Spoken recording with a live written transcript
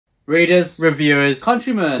readers, reviewers,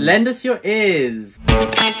 countrymen, lend us your ears.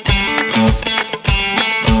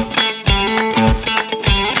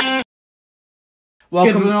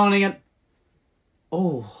 Welcome. Good morning and...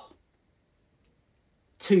 Oh.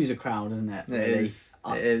 Two's a crowd, isn't it? It is.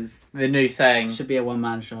 It is. The new saying. Should be a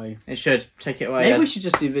one-man show. It should. Take it away, Maybe Ed. we should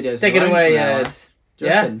just do videos. Take it away, Ed.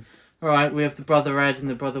 Yeah. Alright, we have the Brother Ed and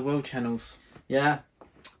the Brother Will channels. Yeah.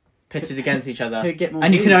 Pitted against each other. Who'd get more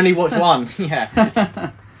and you can views? only watch one.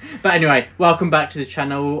 Yeah. But anyway, welcome back to the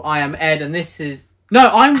channel. I am Ed and this is... No,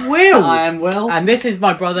 I'm Will! I am Will. And this is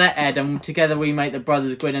my brother Ed, and together we make the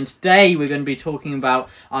Brothers Gwynne. And today we're going to be talking about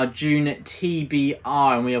our June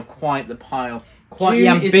TBR, and we have quite the pile. Quite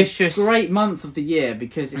June the ambitious... is a great month of the year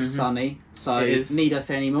because it's sunny, so It is. need I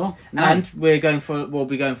say any more? No. And we'll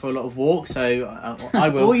be going for a lot of walks, so I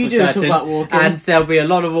will. All you for do is certain. talk about walking. And there'll be a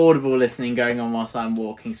lot of audible listening going on whilst I'm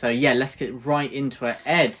walking. So yeah, let's get right into it.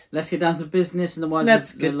 Ed. Let's get down to business in the words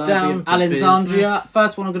Let's of get the Library down of to Alexandria. business.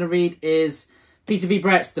 First one I'm going to read is Peter V.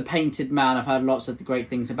 Brett's The Painted Man. I've heard lots of the great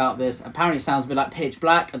things about this. Apparently it sounds a bit like Pitch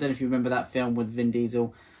Black. I don't know if you remember that film with Vin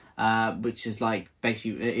Diesel, which is like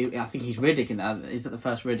basically, I think he's Riddick in that. Is that the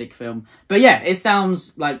first Riddick film? But yeah, it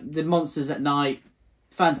sounds like the monsters at night,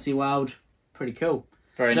 fantasy world, pretty cool.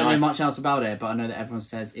 Very I don't nice. know much else about it, but I know that everyone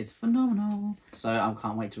says it's phenomenal. So I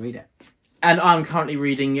can't wait to read it. And I'm currently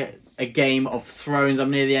reading A Game of Thrones. I'm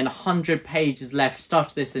near the end, 100 pages left.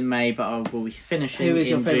 Started this in May, but I will be finishing. Who is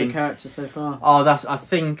your in favourite June. character so far? Oh, that's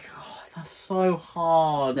so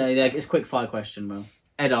hard. No, it's a quick fire question, Will.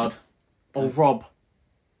 Eddard or Rob.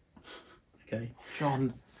 Okay.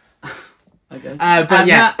 John. Okay. But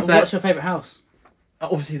yeah, Matt, so- what's your favourite house?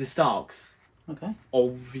 Obviously the Starks. Okay.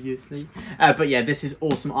 Obviously. But yeah, this is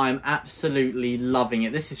awesome. I am absolutely loving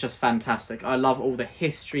it. This is just fantastic. I love all the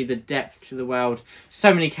history, the depth to the world.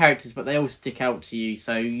 So many characters, but they all stick out to you.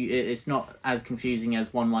 So it's not as confusing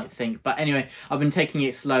as one might think. But anyway, I've been taking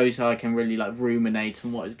it slow so I can really like ruminate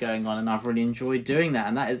on what is going on. And I've really enjoyed doing that.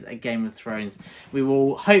 And that is A Game of Thrones. We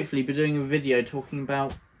will hopefully be doing a video talking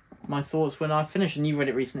about my thoughts when I finish, and you read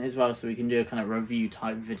it recently as well, so we can do a kind of review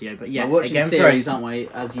type video. But yeah, we're watching Game of series, Thrones. aren't we?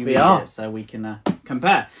 As you We read are. it, so we can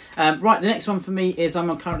compare. Right, the next one for me is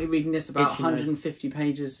I'm currently reading this about Itchy nose. 150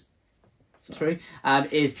 pages through.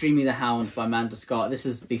 Is Dreamy the Hound by Amanda Scott. This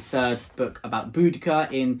is the third book about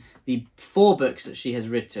Boudica in the 4 books that she has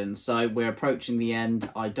written. So we're approaching the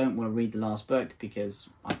end. I don't want to read the last book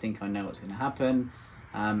because I think I know what's going to happen.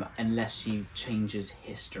 Unless she changes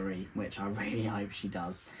history, which I really hope she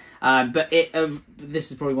does. But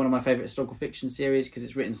this is probably one of my favourite historical fiction series because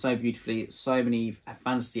it's written so beautifully, so many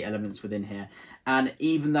fantasy elements within here. And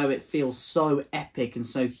even though it feels so epic and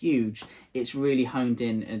so huge, it's really honed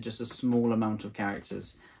in just a small amount of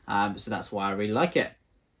characters. So that's why I really like it.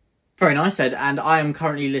 Very nice, Ed. And I am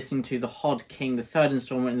currently listening to The Hod King, the 3rd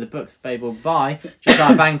instalment in the Books Fable by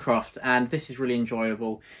Josiah Bancroft, and this is really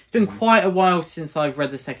enjoyable. It's been quite a while since I've read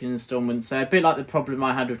the 2nd instalment, so a bit like the problem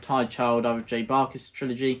I had with Tired Child of Jay Barker's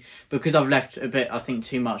trilogy, because I've left a bit, I think,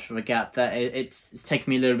 too much of a gap there. It's taken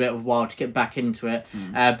me a little bit of a while to get back into it,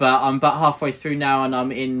 but I'm about halfway through now and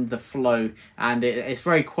I'm in the flow, and it's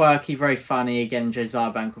very quirky, very funny. Again,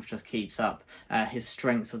 Josiah Bancroft just keeps up his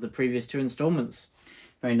strengths of the previous 2 instalments.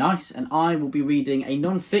 Very nice. And I will be reading a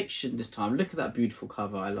non-fiction this time. Look at that beautiful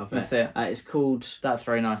cover. I love it. That's it. It's called That's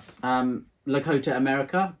very nice. Lakota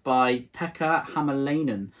America by Pekka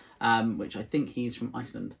Hamalainen, which I think he's from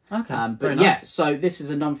Iceland. Okay, But very yeah, nice. so this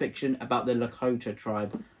is a non-fiction about the Lakota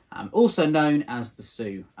tribe, also known as the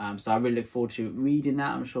Sioux. So I really look forward to reading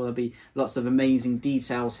that. I'm sure there'll be lots of amazing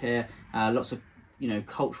details here, lots of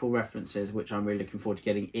cultural references, which I'm really looking forward to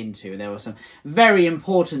getting into. And there were some very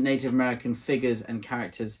important Native American figures and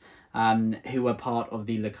characters who were part of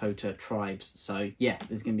the Lakota tribes. So yeah,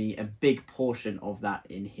 there's going to be a big portion of that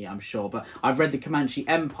in here, I'm sure. But I've read The Comanche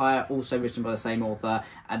Empire, also written by the same author,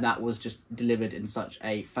 and that was just delivered in such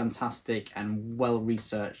a fantastic and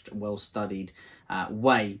well-researched, well-studied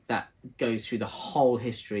way that goes through the whole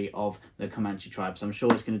history of the Comanche tribes. So I'm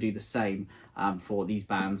sure it's going to do the same for these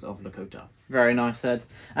bands of Lakota. Very nice, Ed.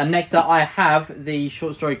 And next up, I have the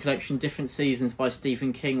short story collection Different Seasons by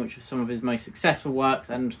Stephen King, which was some of his most successful works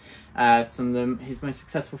and some of his most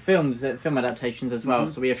successful films, film adaptations as well.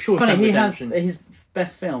 So we have Shawshank Redemption. His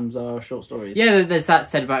best films are short stories. Yeah, there's that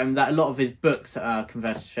said about him, that a lot of his books that are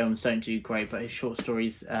converted to films don't do great, but his short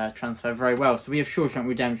stories transfer very well. So we have Shawshank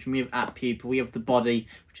Redemption, we have At Pupil, we have The Body,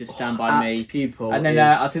 which is Stand By Me. At Pupil. And then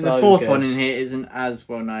I think the fourth one in here isn't as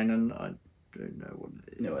well known, and I don't know what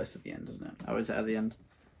it is. No, it's at the end, isn't it? Oh, is it at the end?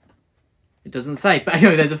 It doesn't say, but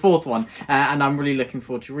anyway, there's a fourth one, and I'm really looking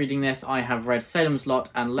forward to reading this. I have read Salem's Lot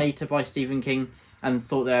and Later by Stephen King, and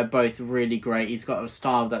thought they were both really great. He's got a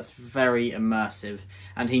style that's very immersive,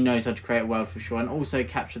 and he knows how to create a world for sure, and also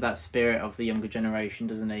capture that spirit of the younger generation,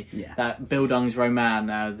 doesn't he? Yeah. That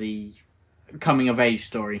Bildungsroman, the coming of age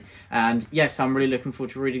story. And yes, I'm really looking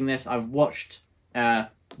forward to reading this. I've watched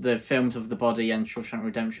the films of The Body and Shawshank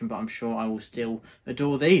Redemption, but I'm sure I will still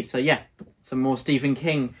adore these. So yeah, some more Stephen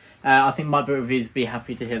King. I think my book reviews be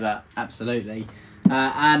happy to hear that. Absolutely.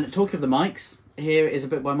 And talking of the mics, here is a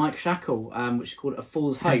book by Mike Shackle, which is called A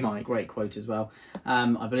Fool's Hope. Great quote as well.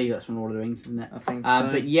 I believe that's from Lord of the Rings, isn't it? I think so.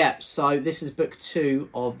 But yeah, so this is book 2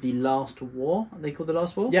 of The Last War. Are they called The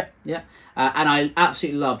Last War? Yep. Yeah. And I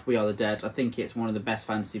absolutely loved We Are the Dead. I think it's one of the best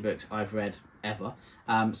fantasy books I've read ever.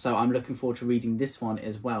 So I'm looking forward to reading this one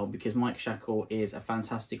as well, because Mike Shackle is a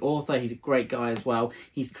fantastic author. He's a great guy as well.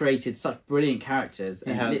 He's created such brilliant characters,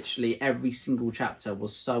 and literally every single chapter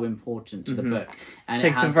was so important to the book. And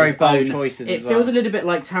takes it has some very bold own choices. It feels a little bit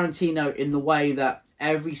like Tarantino in the way that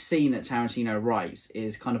every scene that Tarantino writes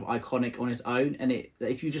is kind of iconic on its own, and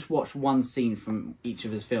if you just watch one scene from each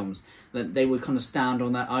of his films, then they would kind of stand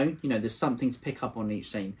on their own. You know, there's something to pick up on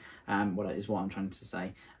each scene. What is what I'm trying to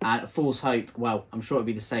say. And Fool's Hope, well, I'm sure it'll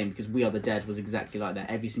be the same, because We Are the Dead was exactly like that.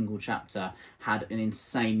 Every single chapter had an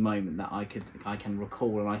insane moment that I can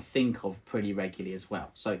recall and I think of pretty regularly as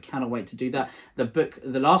well. So cannot wait to do that.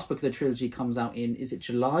 The last book of the trilogy comes out in, is it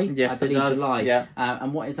July? Yes, I believe it does. July. Yeah.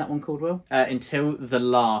 And what is that one called, Will? Until the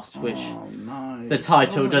Last, which no. the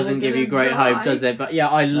title doesn't give you great hope, does it? But yeah,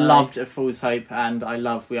 I loved A Fool's Hope, and I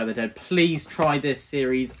love We Are the Dead. Please try this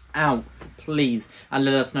series out, please, and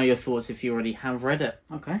let us know your thoughts if you already have read it.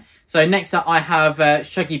 Okay. So next up I have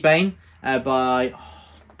Shuggy Bane by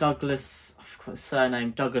Douglas, I forgot his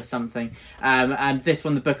surname, Douglas something, and this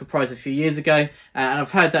won the Booker Prize a few years ago, and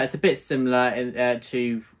I've heard that it's a bit similar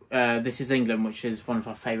to This Is England, which is one of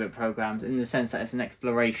our favourite programmes, in the sense that it's an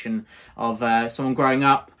exploration of someone growing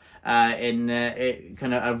up in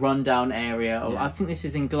kind of a rundown area. I think this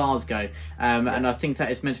is in Glasgow, and I think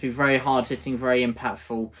that it's meant to be very hard-hitting, very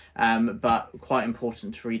impactful, but quite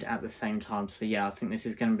important to read at the same time. So yeah, I think this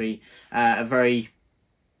is going to be a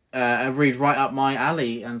read right up my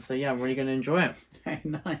alley, and so yeah, I'm really going to enjoy it. Very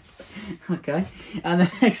nice. Okay, and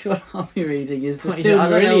the next one I'll be reading is The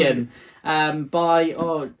Silmarillion by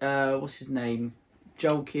what's his name?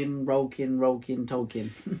 Rolkin, Tolkien.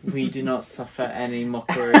 We do not suffer any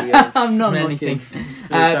mockery of I'm not anything.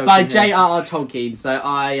 By J.R.R. Tolkien.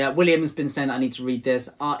 So William's been saying that I need to read this.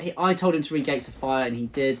 I told him to read Gates of Fire, and he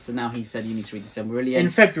did. So now he said you need to read The Silmarillion. In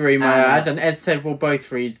February, and Ed said we'll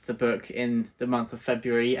both read the book in the month of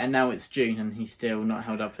February, and now it's June, and he's still not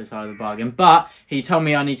held up his side of the bargain. But he told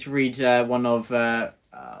me I need to read one of...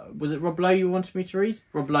 was it Rob Lowe you wanted me to read?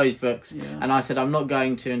 Rob Lowe's books. Yeah. And I said, I'm not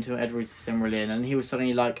going to until Ed reads The Silmarillion. And he was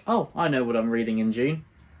suddenly like, oh, I know what I'm reading in June.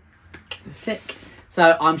 Tick.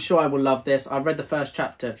 So I'm sure I will love this. I've read the first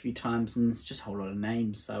chapter a few times, and it's just a whole lot of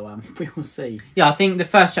names. So we will see. Yeah, I think the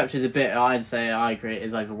first chapter is a bit, I'd say, I agree, it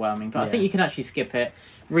is overwhelming. But I think you can actually skip it,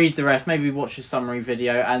 read the rest, maybe watch a summary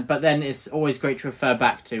video. But then it's always great to refer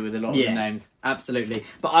back to with a lot of the names. Absolutely.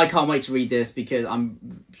 But I can't wait to read this, because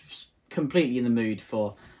I'm completely in the mood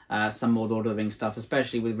for... some more Lord of the Rings stuff,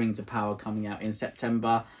 especially with Rings of Power coming out in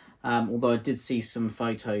September. Although I did see some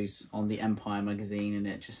photos on the Empire magazine, and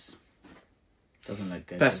it just doesn't look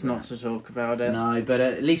good. Best not to talk about it. No, but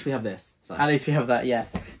at least we have this. So. At least we have that,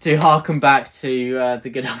 yes. To harken back to the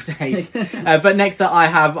good old days. But next up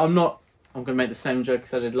I'm going to make the same joke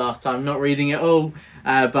as I did last time, not reading it all,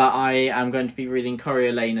 but I am going to be reading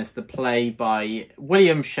Coriolanus, the play by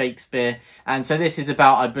William Shakespeare. And so this is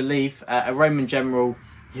about, I believe, a Roman general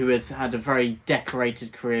who has had a very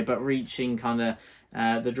decorated career, but reaching kind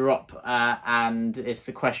of the drop, and it's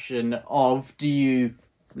the question of, do you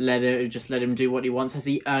let him do what he wants? Has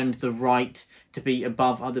he earned the right to be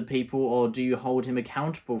above other people, or do you hold him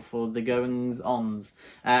accountable for the goings-ons?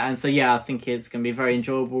 And so yeah, I think it's going to be a very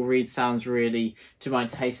enjoyable read. Sounds really to my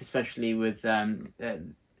taste, especially with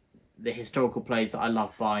the historical plays that I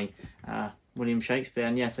love by William Shakespeare.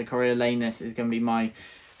 And yeah, so Coriolanus is going to be my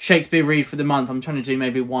Shakespeare read for the month. I'm trying to do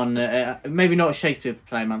maybe one, maybe not a Shakespeare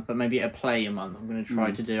play a month, but maybe a play a month. I'm going to try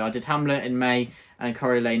to do. I did Hamlet in May, and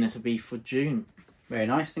Coriolanus will be for June. Very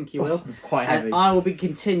nice, thank you, Will. It's quite heavy. And I will be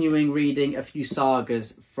continuing reading a few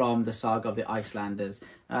sagas from the Saga of the Icelanders.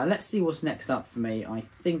 Let's see what's next up for me. I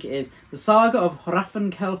think it is the Saga of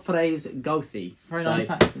Hrafnkelfrey's Gothi. Very nice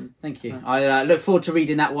accent. Thank you. I look forward to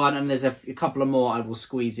reading that one, and there's a couple of more I will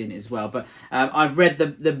squeeze in as well. But I've read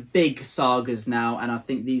the big sagas now, and I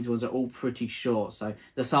think these ones are all pretty short. So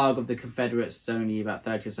the Saga of the Confederates is only about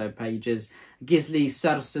 30 or so pages. Gisli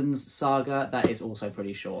Sersen's Saga, that is also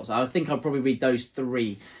pretty short. So I think I'll probably read those 3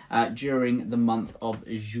 3 during the month of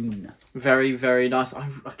June. Very, very nice. I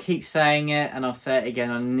keep saying it, and I'll say it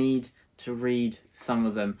again. I need to read some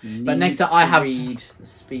of them. But next up, I have read,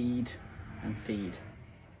 speed, and feed.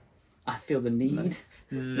 I feel the need.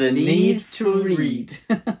 The need to read.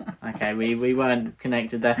 Okay, we weren't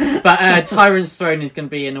connected there. But Tyrant's Throne is going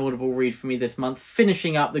to be an audible read for me this month.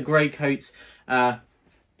 Finishing up the Greycoats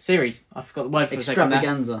series. I forgot the word for a second there.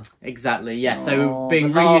 Extravaganza. Exactly, yeah. So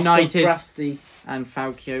being reunited. Brasty and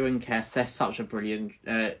Falco and Kess, they're such a brilliant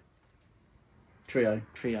trio.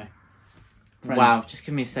 Friends. Wow, just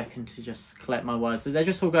give me a second to just collect my words. They're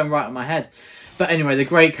just all going right in my head. But anyway, the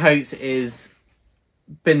Greycoats is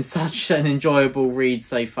been such an enjoyable read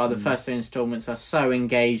so far. The first 2 installments are so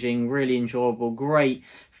engaging, really enjoyable, great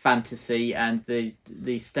fantasy, and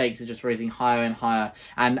the stakes are just raising higher and higher.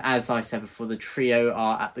 And as I said before, the trio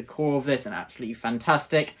are at the core of this and absolutely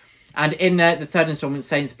fantastic. And in the 3rd installment,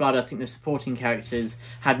 Saint's Blood, I think the supporting characters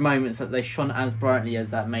had moments that they shone as brightly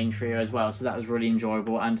as that main trio as well. So that was really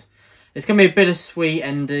enjoyable. And it's going to be a bittersweet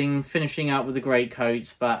ending, finishing out with the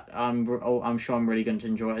Greycoats, but I'm sure I'm really going to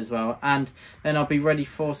enjoy it as well. And then I'll be ready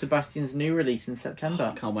for Sebastian's new release in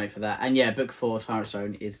September. Can't wait for that. And yeah, book 4, Tyrant's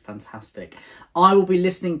Throne, is fantastic. I will be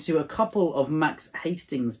listening to a couple of Max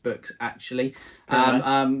Hastings books, actually. Nice.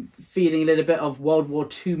 Feeling a little bit of World War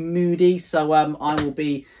II moody, so I will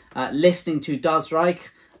be listening to Das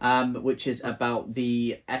Reich, which is about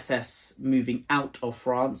the SS moving out of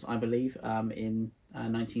France, I believe, in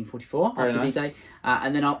 1944 Very after nice. D-Day.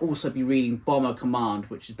 And then I'll also be reading Bomber Command,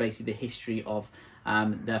 which is basically the history of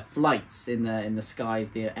the flights in the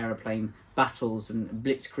skies, the aeroplane battles and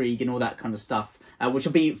blitzkrieg and all that kind of stuff, which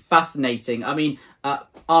will be fascinating. I mean,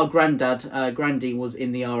 our Grandy was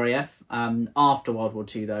in the RAF after World War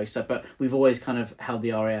II, though. But we've always kind of held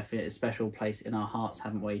the RAF in a special place in our hearts,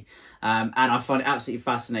 haven't we? And I find it absolutely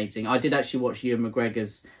fascinating. I did actually watch Ewan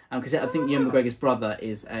McGregor's, because I think Ewan McGregor's brother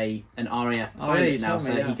is an RAF pilot now.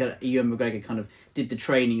 So Ewan McGregor kind of did the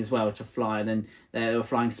training as well to fly, and then they were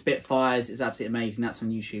flying Spitfires. It's absolutely amazing. That's on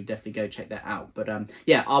YouTube. Definitely go check that out. But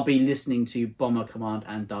yeah, I'll be listening to Bomber Command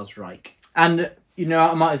and Das Reich. And you know,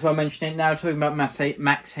 I might as well mention it now. Talking about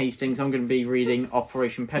Max Hastings, I'm going to be reading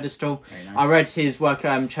Operation Pedestal. Nice. I read his work,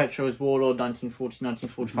 Churchill's Warlord,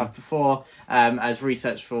 1940-1945 before, as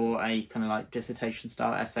research for a kind of like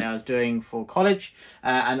dissertation-style essay I was doing for college.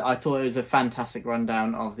 And I thought it was a fantastic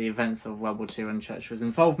rundown of the events of World War II and Churchill's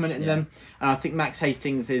involvement in them. And I think Max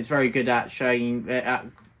Hastings is very good at showing...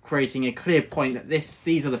 creating a clear point that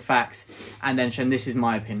these are the facts, and then showing this is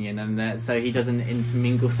my opinion, and so he doesn't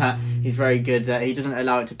intermingle that. He's very good. He doesn't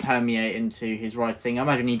allow it to permeate into his writing. I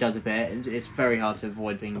imagine he does a bit. It's very hard to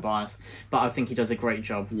avoid being biased, but I think he does a great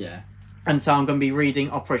job. Yeah. And so I'm going to be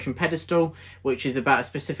reading Operation Pedestal, which is about a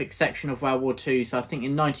specific section of World War II. So I think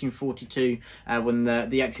in 1942, when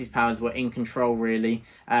the Axis powers were in control, really,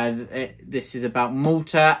 this is about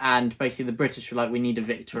Malta, and basically the British were like, we need a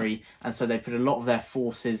victory. And so they put a lot of their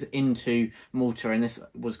forces into Malta, and this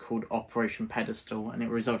was called Operation Pedestal. And it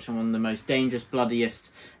resulted in one of the most dangerous,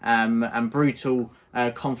 bloodiest and brutal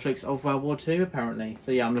conflicts of World War II, apparently.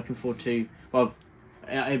 So yeah, I'm looking forward to...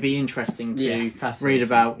 it'd be interesting to read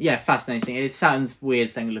about. Yeah, fascinating. It sounds weird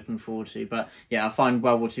saying looking forward to, but yeah, I find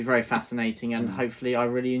World War II very fascinating, and hopefully I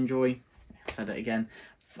really enjoy... I said it again.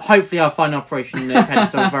 Hopefully I'll find Operation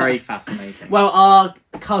Pedestal very fascinating. Well, our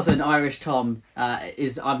cousin, Irish Tom,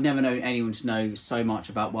 I've never known anyone to know so much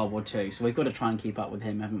about World War II, so we've got to try and keep up with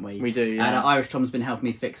him, haven't we? We do, yeah. And Irish Tom's been helping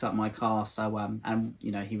me fix up my car, so, and,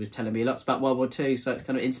 you know, he was telling me lots about World War II, so it's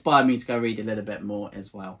kind of inspired me to go read a little bit more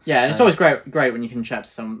as well. Yeah, and it's always great when you can chat to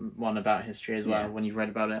someone about history as well, when you've read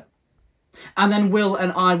about it. And then Will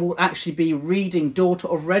and I will actually be reading Daughter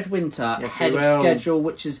of Redwinter ahead of schedule,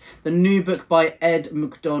 which is the new book by Ed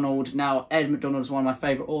McDonald. Now, Ed McDonald is one of my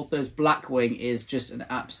favourite authors. Blackwing is just an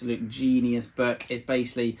absolute genius book. It's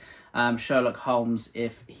basically Sherlock Holmes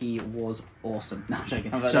if he was awesome. No, I'm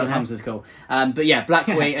joking. Sherlock Holmes is cool. But yeah,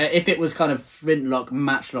 Blackwing, if it was kind of Flintlock,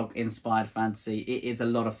 Matchlock inspired fantasy, it is a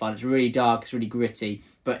lot of fun. It's really dark, it's really gritty,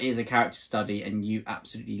 but it is a character study, and you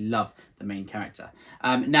absolutely love the main character.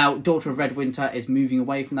 Now, Daughter of Redwinter is moving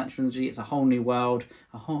away from that trilogy. It's a whole new world.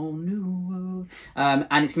 And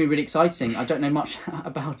it's going to be really exciting. I don't know much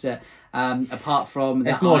about it, apart from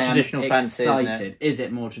that it's more I am traditional fantasy, isn't it? Is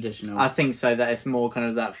it more traditional? I think so, that it's more kind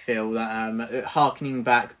of that feel, that harkening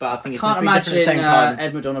back, but I think it's can't meant to be different imagine at the same time.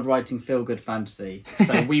 Ed McDonald writing feel-good fantasy,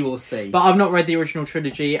 so we will see. But I've not read the original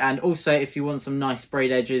trilogy, and also if you want some nice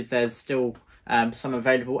sprayed edges, there's still some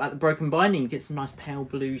available at the Broken Binding. You get some nice pale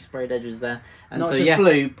blue sprayed edges there. And not so, just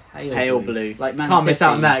blue, pale blue. Like Man Can't City, miss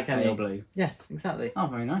out on that, can pale you? blue. Yes, exactly. Oh,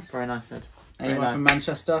 very nice. Very nice, Ed. Anyone from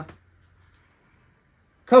Manchester?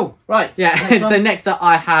 Cool. Right. Yeah. Next one. So next up,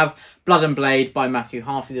 I have Blood and Blade by Matthew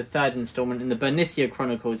Harvey, the third instalment in the Bernicia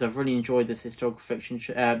Chronicles. I've really enjoyed this historical fiction,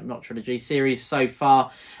 not trilogy, series so far.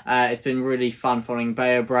 It's been really fun following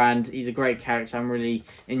Beobrand. He's a great character. I'm really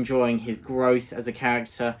enjoying his growth as a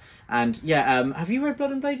character. And yeah, have you read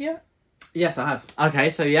Blood and Blade yet? Yes, I have. Okay,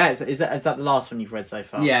 so yeah, is that the last one you've read so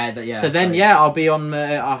far? Yeah, yeah. So then, yeah, I'll be on.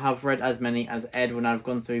 I have read as many as Ed when I've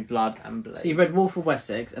gone through Blood and Blade. So you've read Wolf of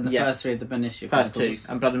Wessex and the Yes. first three of the Bernicia First Chronicles. two,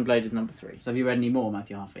 and Blood and Blade is number 3. So have you read any more,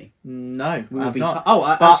 Matthew Harvey? No, We I will have be. not.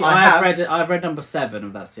 Actually, I I have have- read. I've read number 7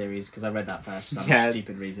 of that series because I read that first for some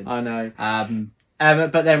stupid reason. I know. Um,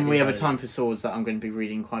 But then we is have A what it Time is. for Swords that I'm going to be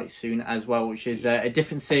reading quite soon as well, which is a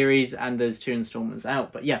different series, and there's 2 installments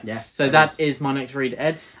out. But yeah, yes. so that is my next read,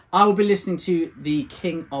 Ed. I will be listening to the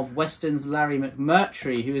King of Westerns, Larry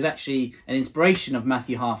McMurtry, who is actually an inspiration of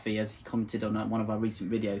Matthew Harvey, as he commented on one of our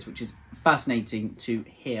recent videos, which is fascinating to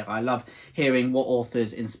hear. I love hearing what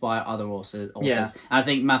authors inspire other authors. Yeah. And I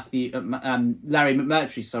think Larry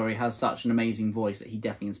McMurtry, has such an amazing voice that he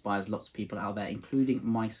definitely inspires lots of people out there, including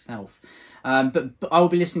myself. But I will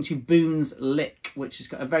be listening to Boone's Lick, which has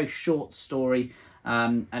got a very short story.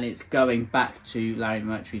 And it's going back to Larry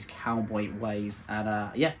McMurtry's cowboy ways,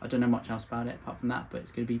 and yeah, I don't know much else about it apart from that, but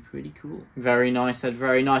it's going to be pretty cool. Very nice, Ed,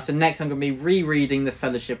 very nice. And next I'm going to be rereading The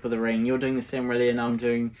Fellowship of the Ring. You're doing the Silmarillion, I'm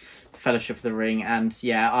doing The Fellowship of the Ring, and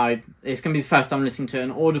yeah, it's going to be the first time listening to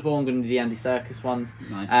an Audible. I'm going to do the Andy Serkis ones,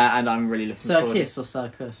 Nice. and I'm really looking forward. Circus or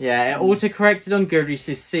circus? Yeah, autocorrected on Goodreads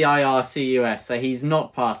is CIRCUS, so he's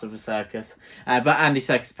not part of a circus. But Andy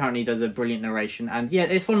Serkis apparently does a brilliant narration, and yeah,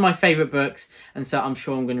 it's one of my favourite books, and so I'm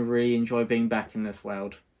sure I'm going to really enjoy being back in this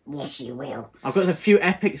world. Yes, you will. I've got a few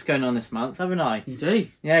epics going on this month, haven't I? You do?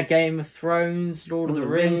 Yeah, Game of Thrones, Lord of the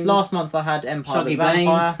Rings. Last month I had Empire Shaggy the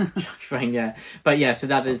Vampire. Shaggy Bane, yeah. But yeah, so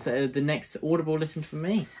that is the next Audible listen for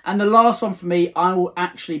me. And the last one for me, I will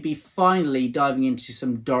actually be finally diving into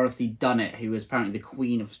some Dorothy Dunnett, who is apparently the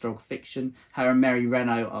queen of historical fiction. Her and Mary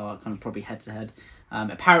Renault are kind of probably head to head.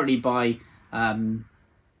 Apparently by...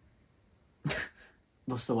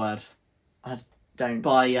 what's the word? I don't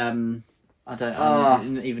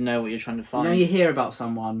even know what you're trying to find. You know, you hear about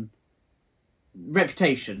someone...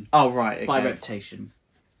 Reputation. Oh, right, okay. By Reputation.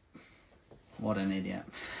 What an idiot.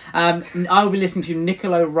 I will be listening to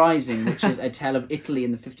Niccolo Rising, which is a tale of Italy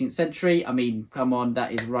in the 15th century. I mean, come on,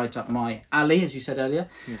 that is right up my alley, as you said earlier.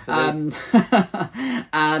 Yes, it is.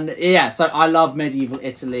 And yeah, so I love medieval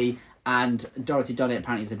Italy, and Dorothy Dunnett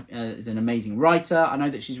apparently is an amazing writer. I know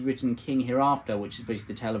that she's written King Hereafter, which is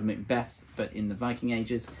basically the tale of Macbeth, but in the Viking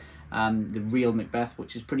Ages. The real Macbeth,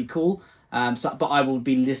 which is pretty cool. But I will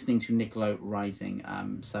be listening to Niccolo Rising.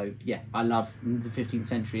 So yeah, I love the 15th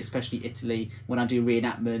century, especially Italy. When I do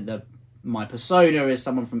reenactment, my persona is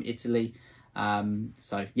someone from Italy.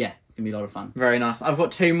 So yeah, it's gonna be a lot of fun. Very nice. I've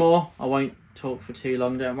got 2 more. I won't talk for too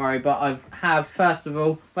long, don't worry. But I have, first of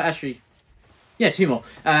all, but actually, yeah, 2 more.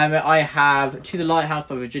 I have To the Lighthouse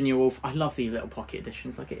by Virginia Woolf. I love these little pocket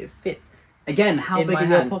editions. Like it fits. Again, how In big my are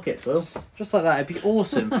your hand. pockets, Will? Just like that, it'd be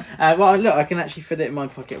awesome. Well, look, I can actually fit it in my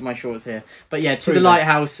pocket of my shorts here. But yeah, To Prove the it.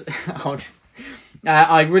 Lighthouse.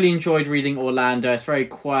 I really enjoyed reading Orlando. It's very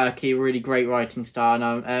quirky, really great writing style.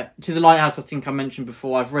 And To the Lighthouse, I think I mentioned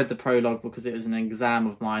before, I've read the prologue because it was an exam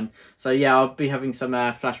of mine. So yeah, I'll be having some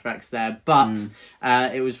flashbacks there. But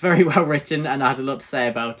it was very well written, and I had a lot to say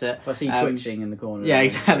about it. I see twitching in the corner. Yeah,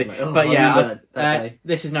 exactly. Like, oh, but I yeah, remember that day.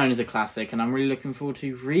 this is known as a classic, and I'm really looking forward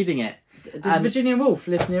to reading it. Did Virginia Woolf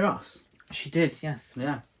live near us? She did, yes.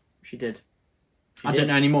 Yeah. She did. She I did. don't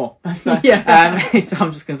know anymore. Yeah. So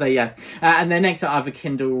I'm just going to say yes. And then next up, I have a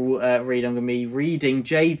Kindle read. I'm going to be reading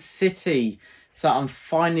Jade City. So I'm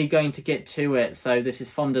finally going to get to it. So this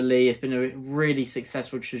is Fonda Lee. It's been a really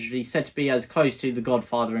successful trilogy, said to be as close to The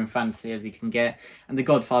Godfather in fantasy as you can get. And The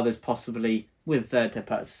Godfather is possibly, with Dead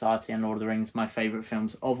Poets Society and Lord of the Rings, my favourite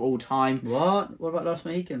films of all time. What? What about Lost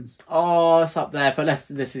Mohicans? Oh, it's up there. But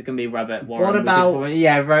this is going to be Rabbit Warren. What about-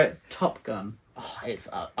 Yeah, right. Top Gun. Oh, it's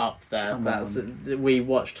up there. Come We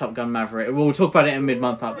watched Top Gun Maverick. We'll talk about it in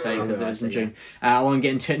mid-month update because it was in June. I won't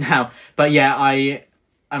get into it now. But yeah,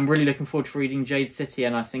 I'm really looking forward to reading Jade City,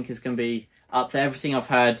 and I think it's going to be up there. Everything I've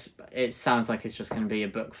heard, it sounds like it's just going to be a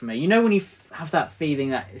book for me. You know when you have that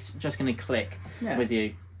feeling that it's just going to click with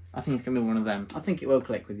you? I think it's going to be one of them. I think it will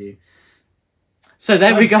click with you. So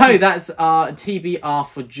there we go. That's our TBR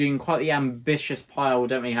for June. Quite the ambitious pile,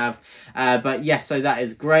 don't we have? But yes, so that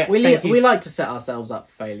is great. We like to set ourselves up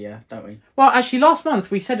for failure, don't we? Well, actually, last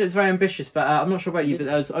month we said it was very ambitious, but I'm not sure about you, but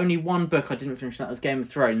there was only one book I didn't finish. That was Game of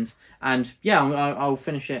Thrones, and yeah, I'll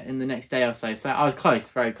finish it in the next day or so. So I was close,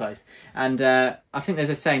 very close. And I think there's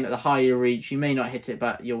a saying that the higher you reach, you may not hit it,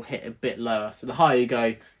 but you'll hit a bit lower. So the higher you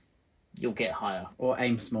go, you'll get higher. Or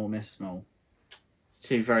aim small, miss small.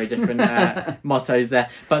 Two very different mottos there.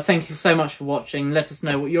 But thank you so much for watching. Let us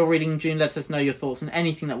know what you're reading in June. Let us know your thoughts on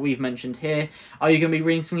anything that we've mentioned here. Are you going to be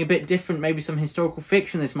reading something a bit different? Maybe some historical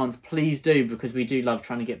fiction this month? Please do, because we do love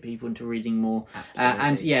trying to get people into reading more.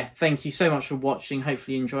 And yeah, thank you so much for watching.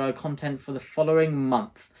 Hopefully you enjoy our content for the following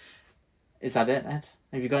month. Is that it, Ed?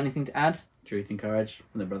 Have you got anything to add? Truth and Courage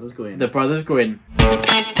from the Brothers Gwynne. The Brothers Gwynne.